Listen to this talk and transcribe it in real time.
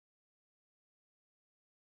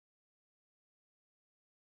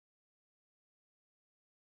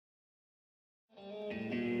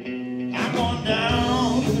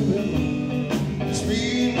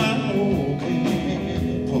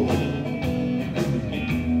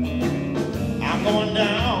I'm going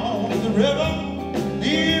down to the river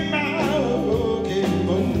in my okay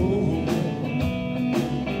boat.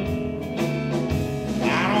 I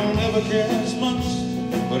don't ever catch much,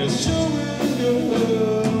 but it's sure is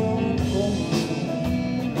good for my soul.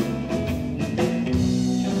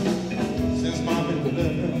 Since my baby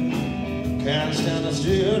left, can't stand to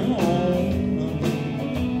stay at home.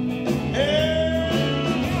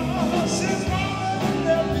 Since my baby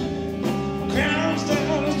left, can't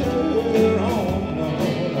stand to stay at home.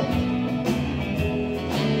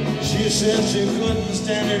 She said she couldn't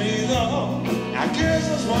stand it either. I guess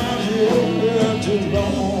that's why she held too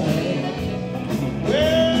long.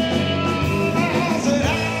 Well, I said,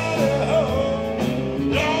 oh,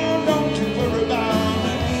 Lord, don't you worry about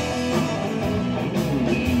me.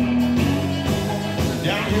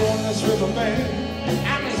 Down here on this river bank,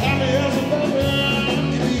 I'm as happy as a baby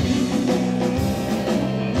can be.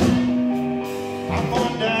 I'm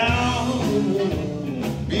going down the river,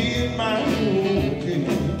 being my okay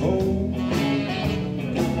boat.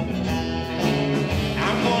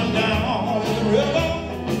 I'm going down the river,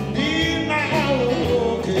 being my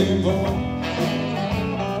okay boat.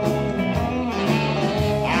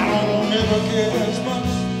 I don't never catch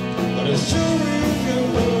much, but it's sure real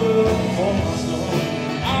good for my soul.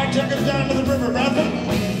 I'll take it down to the river, Bradford.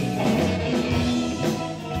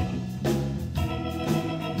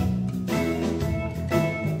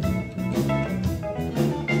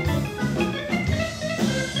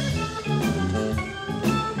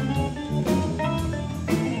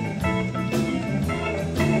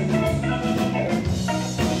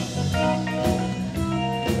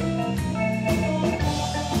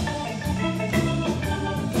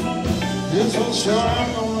 This old sure I'm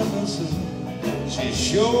gonna miss her. She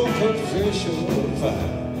sure could fish so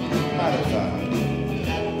fine, mighty fine.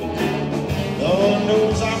 Lord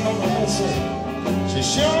knows I'm gonna miss her. She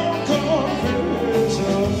sure could fish so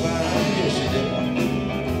fine. Yes, she did.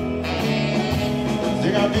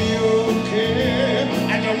 Think I'll be okay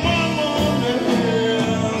at your mama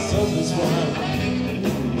lives of this wine.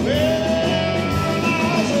 Well,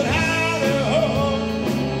 I said, howdy ho,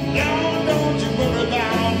 now don't you worry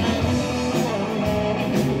about me.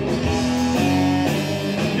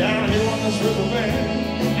 Down here on this river bank,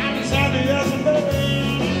 I'm as happy as a baby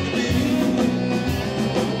can be.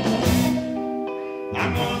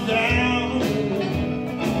 I'm going down the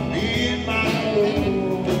river, being my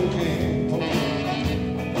okay boat.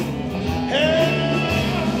 Hey,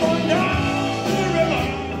 I'm going down the river,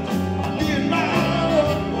 being my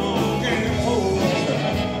okay boat.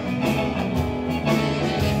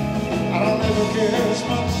 I don't ever catch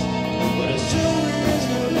much, but it sure is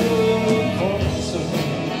good for my soul.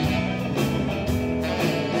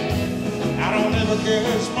 I don't ever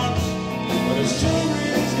catch much, but it sure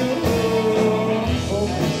is good for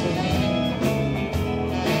my soul.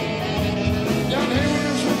 Down here in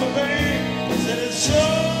this river bank, said it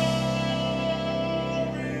sure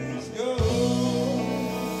is good.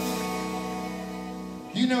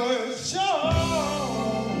 You know it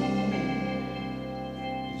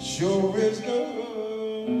sure is good.